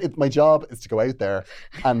 Yeah. My job is to go out there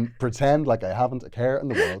and pretend like I haven't a care in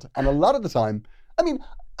the world. And a lot of the time,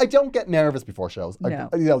 I don't get nervous before shows. No.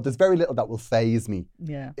 There's very little that will faze me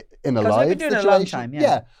Yeah. in a 'Cause we've live been doing it a situation. long time,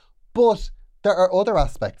 yeah. But there are other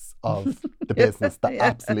aspects of the business that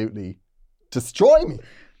absolutely destroy me.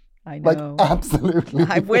 I know. Absolutely.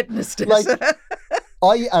 I've witnessed it.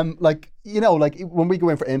 I am when we go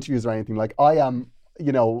in for interviews or anything, I am,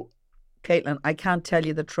 Caitlin, I can't tell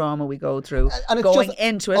you the trauma we go through and it's going just-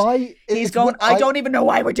 into it. He's going, I don't even know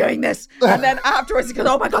why we're doing this. And then afterwards he goes,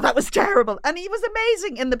 oh my God, that was terrible. And he was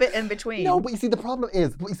amazing in the bit in between. No, but you see, the problem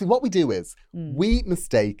is, what we do is we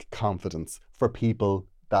mistake confidence for people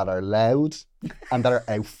that are loud and that are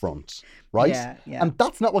out front, right? Yeah. And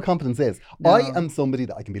that's not what confidence is. No. I am somebody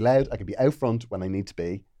that I can be loud, I can be out front when I need to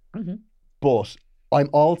be, Mm-hmm. but I'm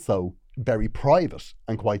also very private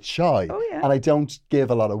and quite shy. Oh, yeah. And I don't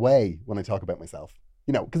give a lot away when I talk about myself.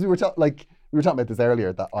 Because we were talking about this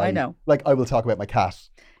earlier, that I know. I will talk about my cat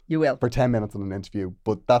You will. for 10 minutes in an interview,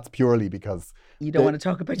 but that's purely because You don't want to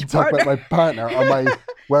talk about your talk partner. about my partner or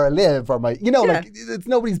where I live or it's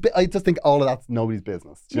nobody's. I just think all of that's nobody's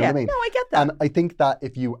business. Do you know what I mean? No, I get that. And I think that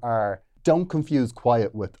if you don't confuse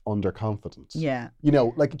quiet with underconfident. Yeah.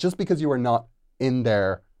 Just because you are not in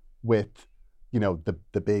there with,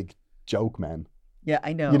 the big joke men, Yeah,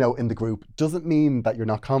 I know. in the group, doesn't mean that you're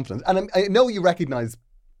not confident. And I know you recognize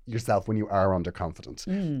yourself when you are underconfident.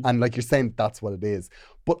 And like you're saying, that's what it is.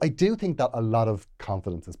 But I do think that a lot of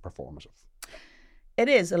confidence is performative. It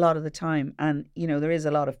is a lot of the time. And, there is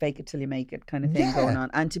a lot of fake it till you make it kind of thing going on.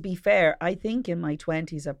 And to be fair, I think in my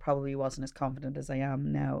 20s, I probably wasn't as confident as I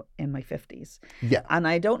am now in my 50s. Yeah. And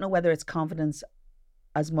I don't know whether it's confidence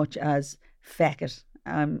as much as feck it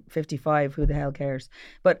I'm 55. Who the hell cares?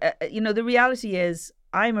 But, the reality is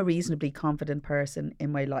I'm a reasonably confident person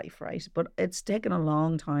in my life, right? But it's taken a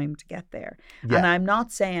long time to get there. Yeah. And I'm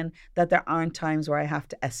not saying that there aren't times where I have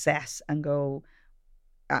to assess and go,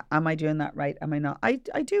 am I doing that right? Am I not? I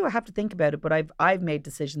do. I have to think about it. But I've made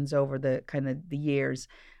decisions over the kind of the years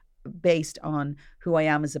based on who I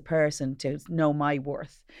am as a person to know my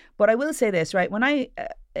worth. But I will say this, right? When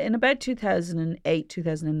in about 2008,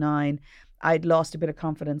 2009, I'd lost a bit of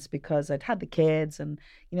confidence because I'd had the kids and,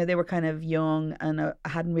 they were kind of young and I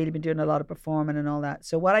hadn't really been doing a lot of performing and all that.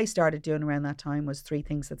 So what I started doing around that time was 3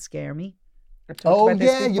 things that scare me. I've talked about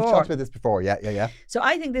this you've before. talked about this before. Yeah. So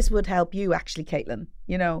I think this would help you actually, Caitlin,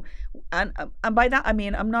 and by that, I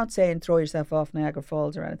mean, I'm not saying throw yourself off Niagara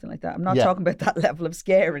Falls or anything like that. I'm not talking about that level of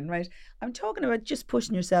scaring, right? I'm talking about just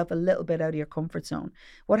pushing yourself a little bit out of your comfort zone.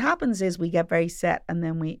 What happens is we get very set and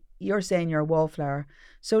then you're saying you're a wallflower.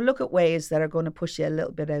 So look at ways that are going to push you a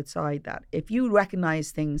little bit outside that. If you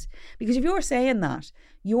recognize things, because if you're saying that,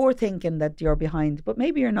 you're thinking that you're behind, but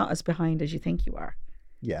maybe you're not as behind as you think you are.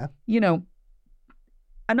 Yeah.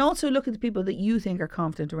 And also look at the people that you think are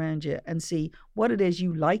confident around you and see what it is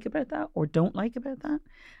you like about that or don't like about that.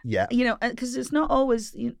 Yeah. Because it's not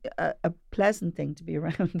always a pleasant thing to be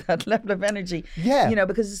around that level of energy. Yeah.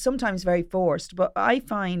 Because it's sometimes very forced. But I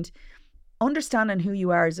find understanding who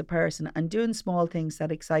you are as a person and doing small things that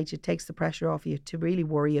excite you takes the pressure off you to really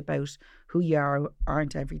worry about who you are or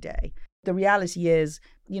aren't every day. The reality is,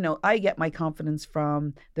 I get my confidence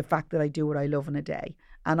from the fact that I do what I love in a day.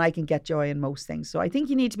 And I can get joy in most things. So I think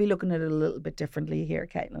you need to be looking at it a little bit differently here,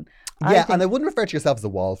 Caitlin. And I wouldn't refer to yourself as a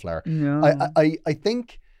wallflower. No. I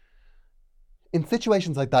think in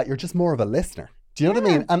situations like that, you're just more of a listener. Do you know what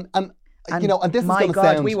I mean? And this is going to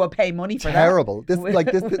sound we will pay money for terrible.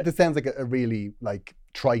 that. This sounds like a really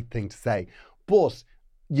trite thing to say. But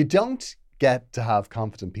you don't get to have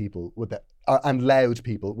confident people and loud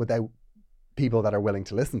people without people that are willing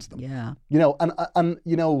to listen to them. Yeah.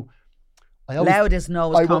 Loud isn't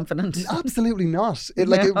always confident. Absolutely not. It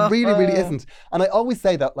really, really isn't. And I always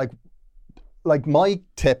say that like my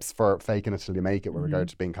tips for faking it till you make it with regard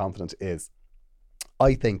to being confident is,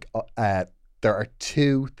 I think there are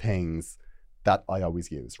 2 things that I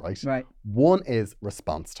always use, right? Right. One is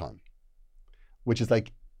response time, which is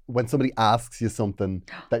when somebody asks you something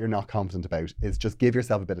that you're not confident about, is just give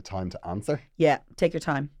yourself a bit of time to answer. Yeah, take your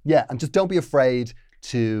time. Yeah, and just don't be afraid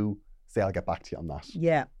to say, I'll get back to you on that.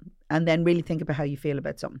 Yeah, and then really think about how you feel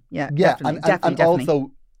about something. Yeah, yeah, definitely. And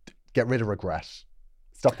also get rid of regret.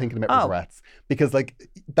 Stop thinking about regrets, because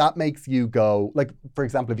that makes you go, for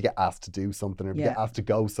example, if you get asked to do something or if you get asked to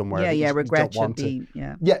go somewhere, regret should be,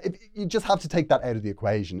 you just have to take that out of the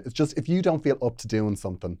equation. It's just, if you don't feel up to doing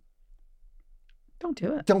something, don't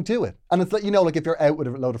do it. Don't do it. And it's if you're out with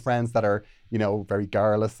a load of friends that are, very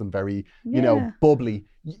garrulous and very, bubbly,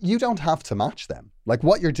 you don't have to match them.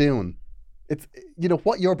 What you're doing, it's,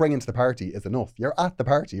 what you're bringing to the party is enough. You're at the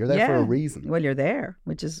party. You're there for a reason. Well, you're there,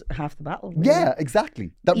 which is half the battle. Really. Yeah,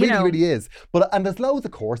 exactly. That really is. And there's loads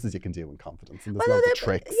of courses you can do in confidence, and there's loads of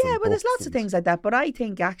tricks. Yeah, but there's lots of things like that. But I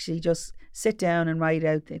think actually just sit down and write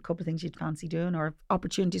out a couple of things you'd fancy doing, or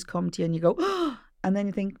opportunities come to you and you go, oh, and then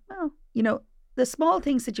you think, well, the small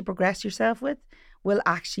things that you progress yourself with will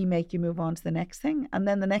actually make you move on to the next thing. And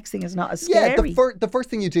then the next thing is not as scary. Yeah, the first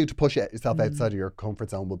thing you do to push yourself outside of your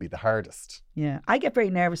comfort zone will be the hardest. Yeah. I get very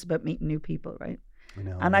nervous about meeting new people, right? I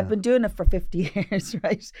know, and I've been doing it for 50 years,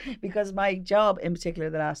 right? Because my job in particular,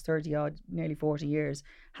 the last 30 odd, nearly 40 years,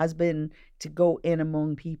 has been to go in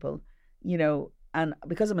among people, and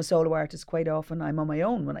because I'm a solo artist, quite often I'm on my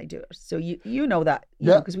own when I do it. So you know that,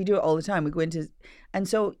 because we do it all the time. We go into, and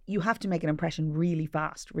so you have to make an impression really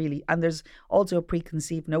fast, really. And there's also a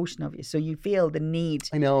preconceived notion of you. So you feel the need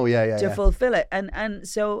to fulfill it. And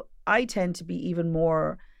so I tend to be even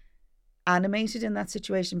more animated in that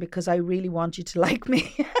situation because I really want you to like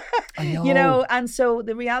me. I know. And so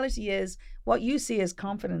the reality is what you see as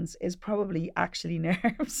confidence is probably actually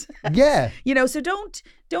nerves. Yeah. So don't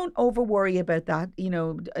over worry about that,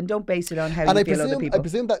 and don't base it on how you feel other people. I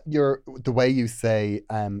presume that the way you say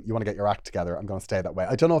you want to get your act together, I'm going to stay that way.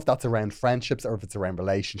 I don't know if that's around friendships or if it's around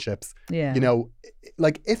relationships. Yeah.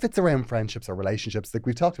 If it's around friendships or relationships,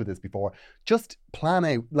 we've talked about this before, just plan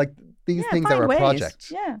out, these things are a project.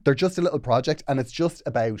 Yeah. They're just a little project, and it's just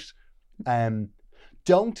about,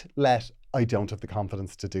 don't let I don't have the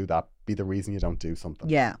confidence to do that be the reason you don't do something.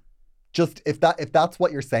 Yeah. Just if that's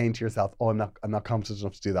what you're saying to yourself, I'm not confident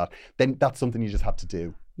enough to do that, then that's something you just have to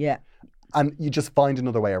do. Yeah. And you just find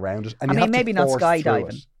another way around it. And maybe not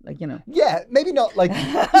skydiving. Yeah, maybe not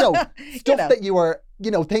stuff that you are,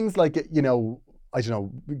 things like, I don't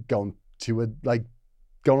know, going to a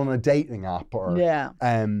going on a dating app or Yeah.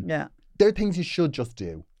 they're things you should just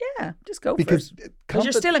do. Yeah, just go Because for it. Because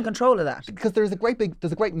you're still in control of that. Because there's a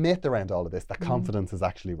great myth around all of this that confidence is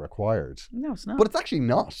actually required. No, it's not. But it's actually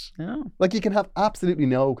not. No. Like you can have absolutely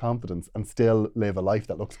no confidence and still live a life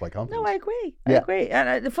that looks quite confident. No, I agree. Yeah. I agree.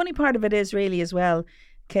 And the funny part of it is really as well,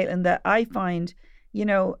 Caitlin, that I find, you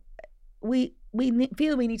know, we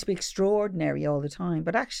feel we need to be extraordinary all the time,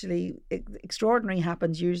 but actually extraordinary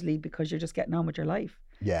happens usually because you're just getting on with your life.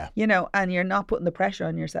 Yeah. You know, and you're not putting the pressure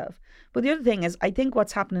on yourself. But the other thing is, I think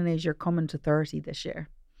what's happening is you're coming to 30 this year.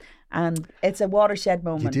 And it's a watershed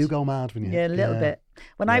moment. You do go mad when you... Yeah, a little bit.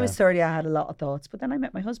 When I was 30, I had a lot of thoughts. But then I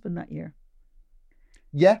met my husband that year.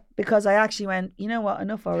 Yeah. Because I actually went, you know what,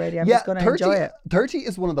 enough already. I'm just going to enjoy it. 30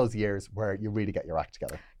 is one of those years where you really get your act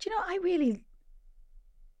together. Do you know,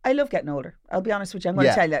 I love getting older. I'll be honest with you. I'm going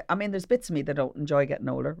to tell you. I mean, there's bits of me that don't enjoy getting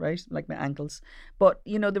older, right? Like my ankles. But,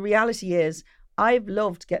 you know, the reality is I've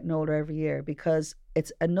loved getting older every year because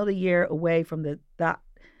it's another year away from that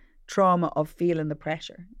trauma of feeling the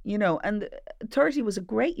pressure, you know. And 30 was a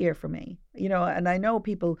great year for me, you know, and I know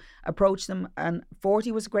people approach them, and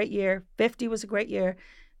 40 was a great year, 50 was a great year,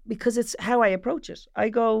 because it's how I approach it. I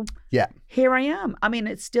go, here I am. I mean,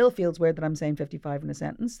 it still feels weird that I'm saying 55 in a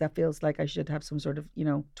sentence. That feels like I should have some sort of, you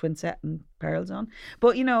know, twin set and pearls on.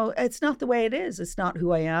 But, you know, it's not the way it is. It's not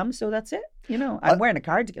who I am. So that's it. You know, I'm wearing a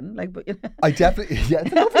cardigan. Like, but I definitely,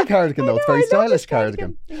 it's a lovely cardigan though. It's a very stylish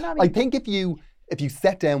cardigan. I think if you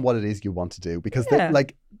set down what it is you want to do, because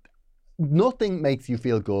like nothing makes you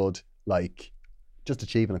feel good like just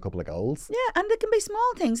achieving a couple of goals. Yeah, and it can be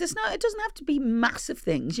small things. It doesn't have to be massive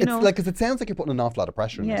things, you know. Like, because it sounds like you're putting an awful lot of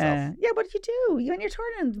pressure on yourself. Yeah, but you do. When you're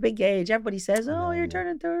turning the big age, everybody says, you're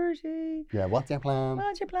turning 30. Yeah, what's your plan?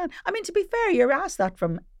 I mean, to be fair, you're asked that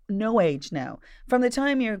from no age now. From the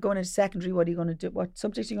time you're going into secondary, what are you going to do? What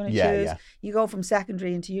subjects are you going to choose? Yeah. You go from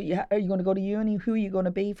secondary into are you going to go to uni? Who are you going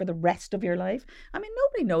to be for the rest of your life? I mean,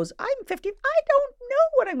 nobody knows. I'm 50. I don't know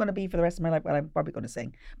what I'm going to be for the rest of my life. Well, I'm probably going to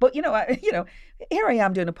sing. But you know, here I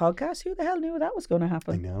am doing a podcast. Who the hell knew that was going to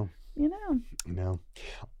happen? I know. You know. I know.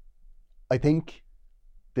 I think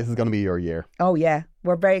this is going to be your year. Oh yeah,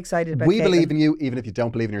 we're very excited about. We believe in you, even if you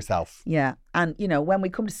don't believe in yourself. Yeah, and you know, when we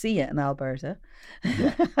come to see you in Alberta,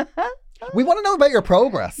 we want to know about your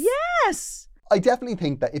progress. Yes, I definitely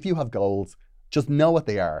think that if you have goals, just know what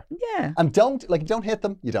they are. Yeah, and don't hit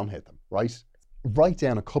them. You don't hit them, right? Write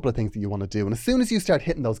down a couple of things that you want to do, and as soon as you start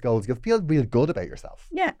hitting those goals, you'll feel real good about yourself.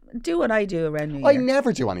 Yeah, do what I do around New Year. I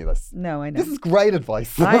never do any of this. No, I know. This is great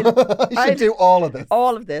advice. I should do all of this.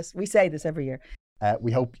 All of this. We say this every year.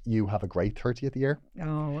 We hope you have a great 30th year.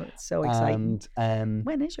 Oh, it's so exciting. And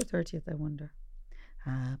when is your 30th, I wonder?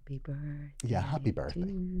 Happy birthday. Yeah, happy birthday.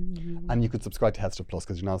 And you could subscribe to Head Stuff Plus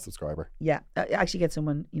because you're not a subscriber. Yeah, actually get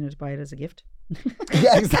someone, to buy it as a gift.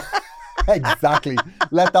 Yeah, exactly.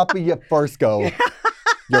 Let that be your first goal.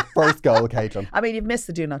 Your first goal, Caitlin. I mean, you've missed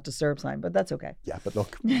the do not disturb sign, but that's okay. Yeah, but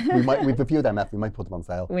look, we've a few of them left. We might put them on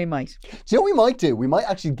sale. We might. Do you know what we might do? We might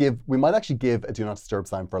actually give a do not disturb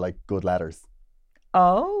sign for like good letters.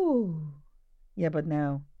 Oh, yeah, but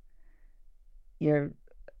now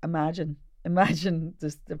imagine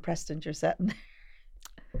the precedent you're setting.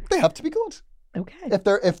 They have to be good. Okay.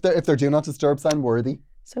 If they're do not disturb sign worthy,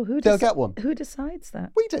 so they'll get one. Who decides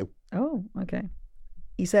that? We do. Oh, okay.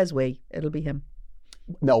 He says we. It'll be him.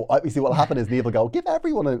 No, you see what'll happen is Niamh will go, give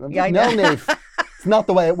everyone a... Yeah, no, Niamh. It's not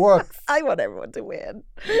the way it works. I want everyone to win.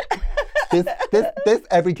 This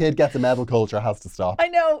every kid gets a medal culture has to stop. I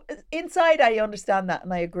know. Inside I understand that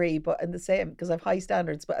and I agree, but in the same, because I have high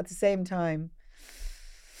standards, but at the same time,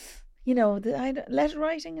 letter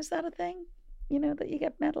writing, is that a thing? That you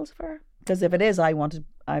get medals for? Because if it is, I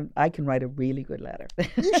can write a really good letter.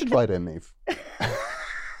 You should write in, Niamh.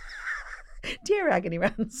 Dear Agony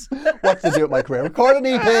Rants. What to do with my career? Record an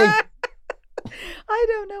EP. I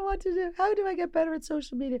don't know what to do. How do I get better at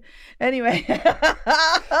social media? Anyway.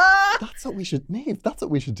 That's what we should, Niamh, that's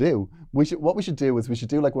what we should do. What we should do is we should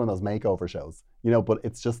do like one of those makeover shows, but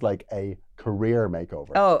it's just like a career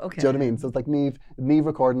makeover. Oh, okay. Do you know what I mean? So it's like Niamh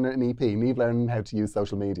recording an EP, Niamh learning how to use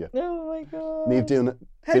social media. Oh my God. Niamh doing it.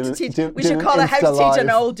 We should call it How to Teach an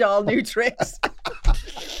Old Doll New Tricks.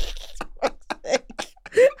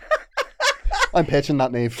 I'm pitching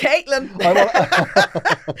that, Niamh. Caitlin,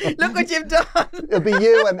 look what you've done. It'll be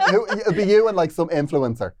you and like some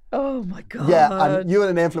influencer. Oh my God. Yeah, and you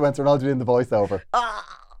and an influencer, and I'll do the voiceover.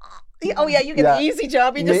 Oh yeah, you get an easy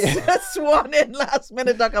job. You just swan in last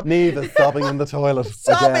minute. Niamh is sobbing in the toilet.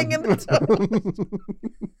 Sobbing in the toilet.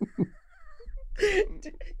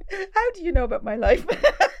 How do you know about my life?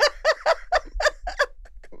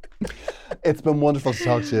 It's been wonderful to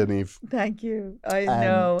talk to you, Niamh. Thank you. I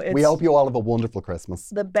know. It's We hope you all have a wonderful Christmas.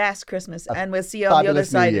 the best Christmas. And we'll see you on the other fabulous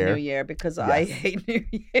side New of Year. New Year because I Yes. hate New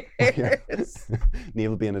Year's. Niamh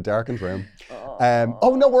will be in a darkened room.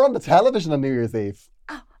 Oh no, we're on the television on New Year's Eve.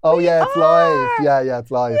 Oh yeah, it's live. Yeah, it's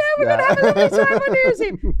live. We're going to have a lovely time on New Year's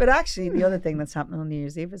Eve. But actually, the other thing that's happening on New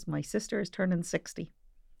Year's Eve is my sister is turning 60.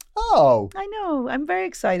 Oh. I know. I'm very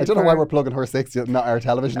excited. I don't know for why her. we're plugging her 60th, not our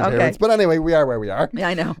television Okay. appearance. But anyway, we are where we are. Yeah,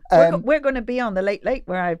 I know. Um, we're going to be on the Late Late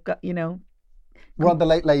where I've got, We're on the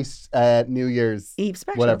late New Year's, Eve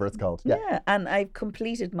special. whatever it's called. Yeah. Yeah, and I've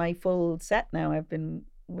completed my full set now. I've been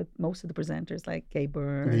with most of the presenters like Gay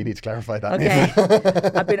Byrne. You need to clarify that. Okay.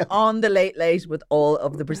 Niamh. I've been on the Late Late with all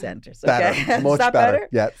of the presenters. Okay? Better, Is much that better. better?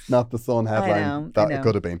 Yeah, it's not the Sun headline know, that I it know.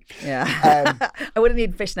 could have been. Yeah. I would have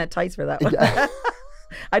needed fishnet tights for that one. Yeah.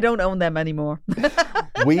 I don't own them anymore.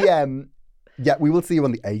 We will see you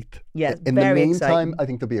on the 8th. Yes, In the very meantime, exciting. I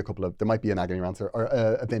think there'll be there might be an agony rancer or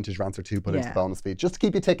a vintage rancer too put into Yeah. the bonus feed just to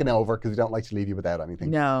keep you ticking over because we don't like to leave you without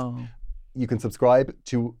anything. No. You can subscribe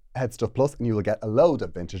to Head Stuff Plus and you will get a load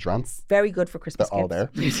of vintage rants. Very good for Christmas They're all there.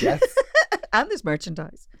 gifts. Yes. And there's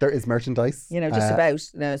merchandise. There is merchandise. Just about.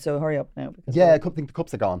 No, so hurry up now. because Yeah, I we're- think the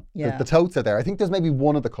cups are gone. Yeah. The totes are there. I think there's maybe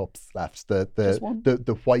one of the cups left. Just one?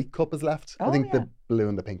 The white cup is left. I Oh, think yeah. the blue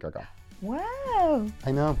and the pink are gone. Wow.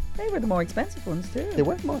 I know. They were the more expensive ones too. They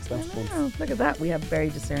were more expensive ones. Wow, look at that. We have very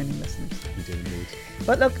discerning listeners. We do indeed.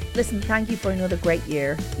 But look, listen, thank you for another great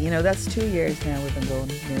year. That's 2 years now we've been going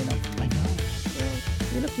near enough. I know.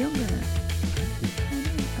 You look younger now. I know,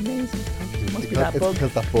 amazing. Must be It's that bug.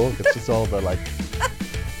 because that bug. It's just all the like.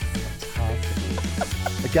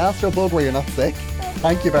 A gastro bug where you're not sick.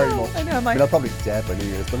 Thank you very much. I know, I I might, mean, I'll probably be dead by New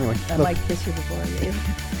Year's, but anyway. I look, might kiss you before you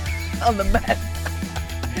on the mat.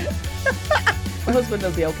 My husband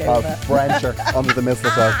will be okay with that. Frencher under the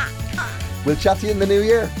mistletoe. We'll chat to you in the new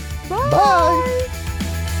year. Bye. Bye.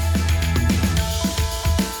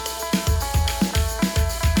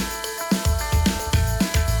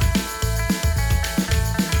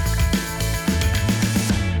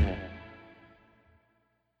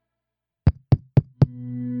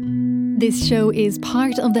 This show is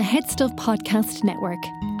part of the Head Stuff Podcast Network,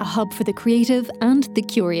 a hub for the creative and the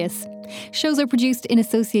curious. Shows are produced in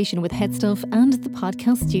association with Head Stuff and the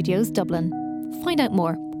Podcast Studios Dublin. Find out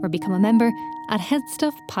more or become a member at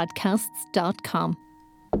headstuffpodcasts.com.